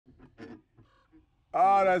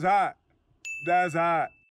Oh, that's hot. That's hot.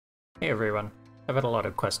 Hey everyone, I've had a lot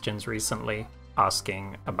of questions recently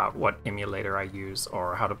asking about what emulator I use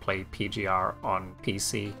or how to play PGR on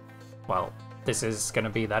PC. Well, this is going to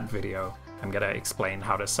be that video. I'm going to explain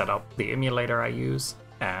how to set up the emulator I use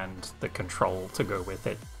and the control to go with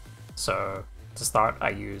it. So to start,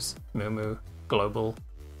 I use Mumu Global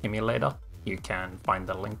Emulator. You can find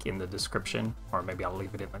the link in the description, or maybe I'll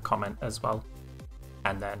leave it in the comment as well.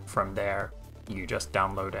 And then from there, you just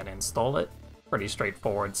download and install it. Pretty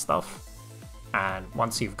straightforward stuff. And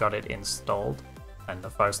once you've got it installed, then the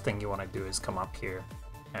first thing you want to do is come up here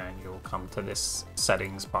and you'll come to this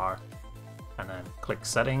settings bar and then click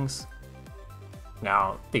settings.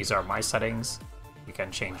 Now these are my settings. You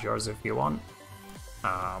can change yours if you want,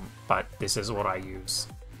 but this is what I use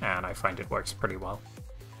and I find it works pretty well.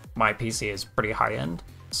 My PC is pretty high-end,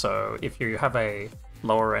 so if you have a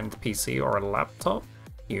lower-end PC or a laptop,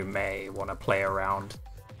 you may want to play around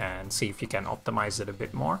and see if you can optimize it a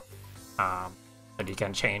bit more. But you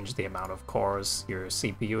can change the amount of cores your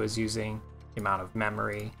CPU is using, the amount of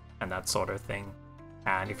memory, and that sort of thing.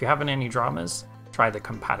 And if you're having any dramas, try the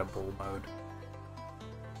compatible mode.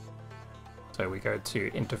 So we go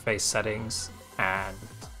to interface settings, and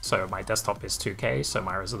so my desktop is 2K, so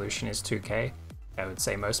my resolution is 2K. I would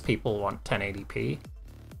say most people want 1080p,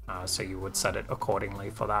 so you would set it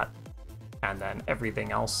accordingly for that. And then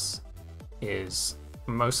everything else is,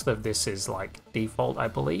 most of this is like default, I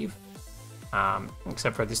believe.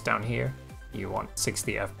 Except for this down here, you want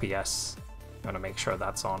 60 FPS. You want to make sure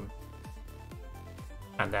that's on.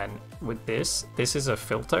 And then with this is a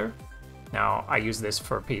filter. Now I use this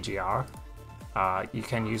for PGR. You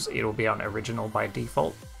can use, it'll be on original by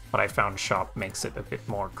default, but I found Sharp makes it a bit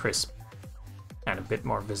more crisp and a bit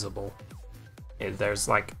more visible. There's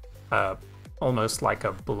like almost like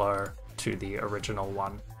a blur to the original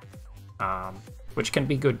one, which can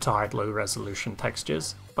be good to hide low resolution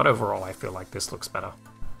textures, but overall I feel like this looks better.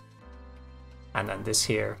 And then this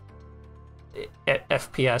here,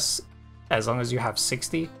 FPS, as long as you have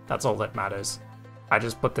 60, that's all that matters. I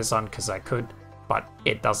just put this on because I could, but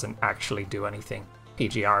it doesn't actually do anything.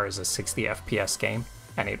 PGR is a 60 FPS game,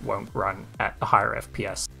 and it won't run at a higher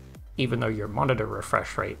FPS. Even though your monitor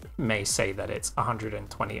refresh rate may say that it's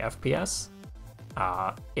 120 FPS,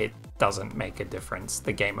 it doesn't make a difference.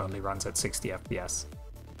 The game only runs at 60 FPS.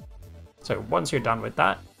 So once you're done with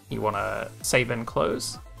that, you want to save and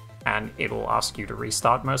close, and it'll ask you to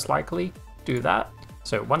restart most likely. Do that.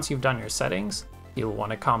 So once you've done your settings, you'll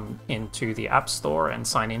want to come into the App Store and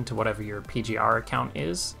sign into whatever your PGR account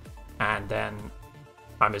is. And then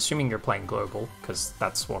I'm assuming you're playing global, because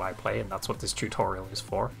that's what I play and that's what this tutorial is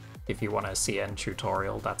for. If you want a CN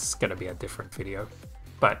tutorial, that's going to be a different video.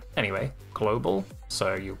 But anyway, global,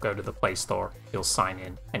 so you'll go to the Play Store, you'll sign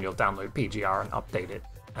in, and you'll download PGR and update it,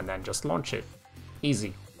 and then just launch it.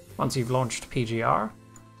 Easy. Once you've launched PGR,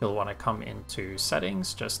 you'll want to come into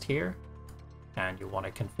settings just here, and you'll want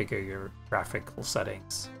to configure your graphical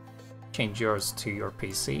settings. Change yours to your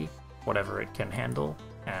PC, whatever it can handle,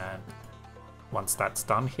 and once that's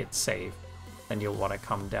done, hit save. Then you'll want to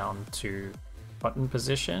come down to button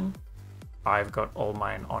position. I've got all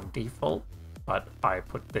mine on default, but I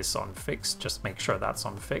put this on fixed, just make sure that's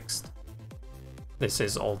on fixed. This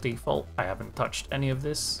is all default, I haven't touched any of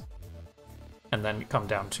this. And then you come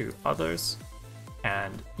down to others,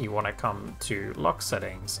 and you want to come to lock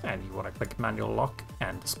settings, and you want to click manual lock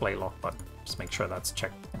and display lock button. Just make sure that's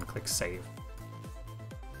checked and click save.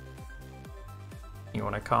 You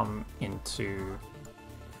want to come into,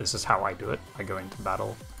 this is how I do it. I go into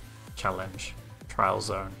battle, challenge, trial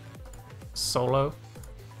zone, solo,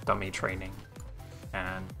 dummy training,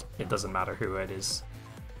 and it doesn't matter who it is.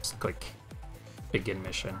 Just click begin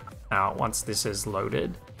mission. Now once this is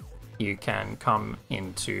loaded, you can come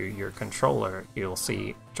into your controller. You'll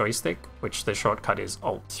see joystick, which the shortcut is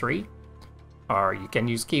Alt-3, or you can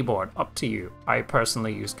use keyboard, up to you. I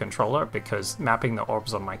personally use controller because mapping the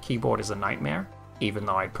orbs on my keyboard is a nightmare, even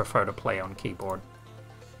though I'd prefer to play on keyboard.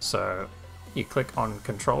 So you click on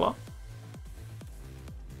controller,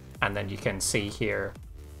 and then you can see here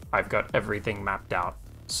I've got everything mapped out.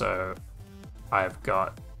 So I've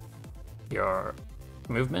got your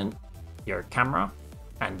movement, your camera,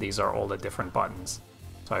 and these are all the different buttons.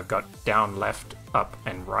 So I've got down, left, up,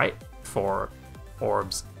 and right for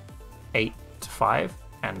orbs 8 to 5,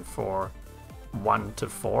 and for 1 to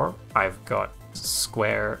 4, I've got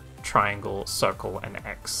square, triangle, circle, and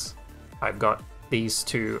X. I've got these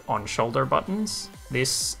two on shoulder buttons.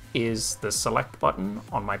 This is the select button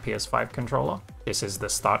on my PS5 controller. This is the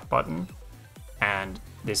start button, and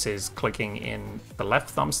this is clicking in the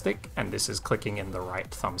left thumbstick, and this is clicking in the right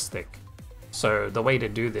thumbstick. So the way to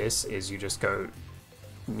do this is you just go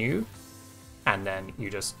new, and then you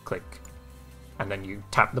just click, and then you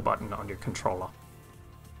tap the button on your controller.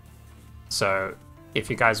 So if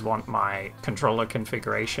you guys want my controller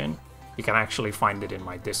configuration, you can actually find it in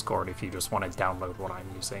my Discord if you just want to download what I'm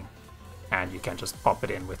using, and you can just pop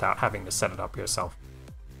it in without having to set it up yourself.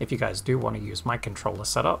 If you guys do want to use my controller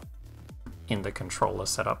setup, in the controller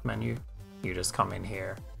setup menu, you just come in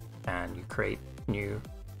here and you create new,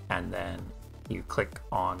 and then you click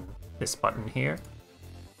on this button here,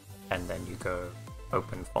 and then you go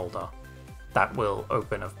open folder. That will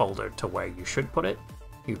open a folder to where you should put it.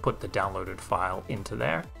 You put the downloaded file into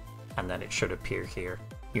there, and then it should appear here.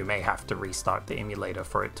 You may have to restart the emulator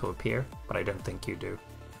for it to appear, but I don't think you do.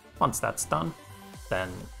 Once that's done, then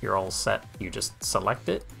you're all set. You just select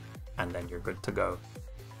it, and then you're good to go.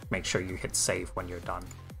 Make sure you hit save when you're done.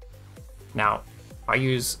 Now, I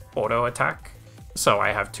use auto attack, so I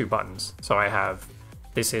have two buttons. So I have,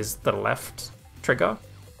 this is the left trigger,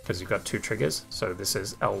 because you've got two triggers. So this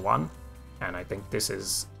is L1, and I think this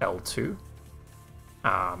is L2.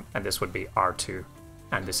 And this would be R2,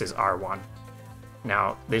 and this is R1.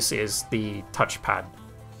 Now, this is the touchpad,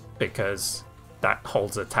 because that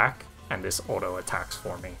holds attack, and this auto attacks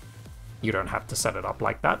for me. You don't have to set it up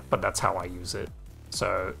like that, but that's how I use it.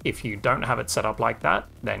 So if you don't have it set up like that,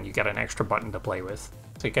 then you get an extra button to play with.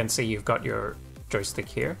 So you can see you've got your joystick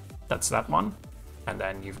here, that's that one, and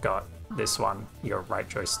then you've got this one, your right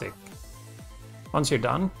joystick. Once you're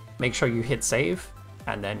done, make sure you hit save,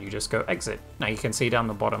 and then you just go exit. Now you can see down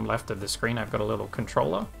the bottom left of the screen I've got a little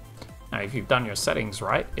controller. Now if you've done your settings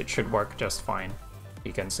right, it should work just fine.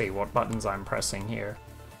 You can see what buttons I'm pressing here.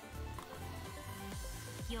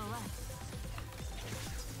 You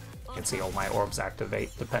can see all my orbs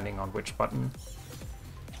activate depending on which button.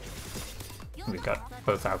 We've got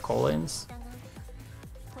both our call-ins.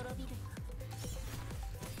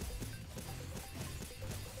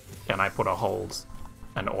 And I put a hold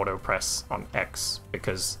and auto press on X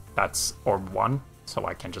because that's orb 1, so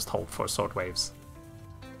I can just hold for sword waves.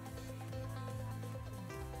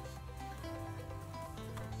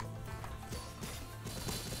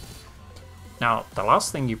 Now, the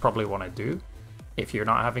last thing you probably want to do, if you're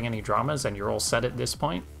not having any dramas and you're all set at this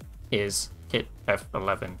point, is hit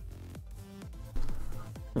F11.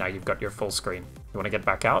 Now you've got your full screen. You want to get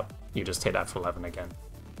back out, you just hit F11 again.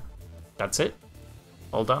 That's it.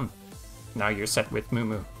 All done. Now you're set with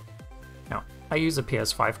Mumu. Now, I use a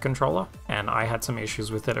PS5 controller, and I had some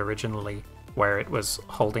issues with it originally where it was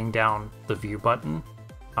holding down the view button.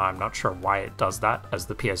 I'm not sure why it does that, as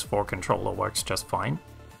the PS4 controller works just fine,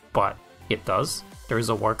 but it does. There is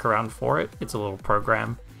a workaround for it. It's a little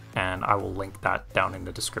program, and I will link that down in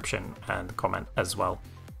the description and comment as well.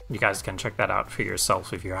 You guys can check that out for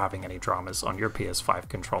yourself if you're having any dramas on your PS5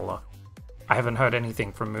 controller. I haven't heard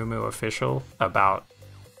anything from Mumu Official about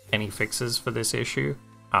any fixes for this issue,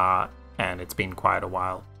 and it's been quite a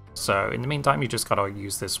while. So in the meantime, you just gotta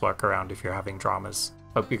use this workaround if you're having dramas.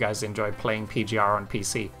 Hope you guys enjoy playing PGR on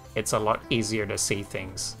PC. It's a lot easier to see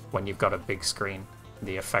things when you've got a big screen.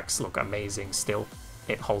 The effects look amazing still.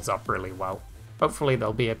 It holds up really well. Hopefully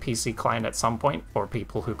there'll be a PC client at some point for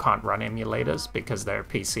people who can't run emulators because their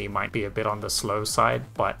PC might be a bit on the slow side,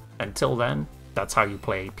 but until then, that's how you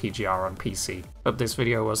play PGR on PC. Hope this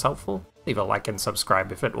video was helpful. Leave a like and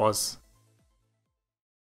subscribe if it was.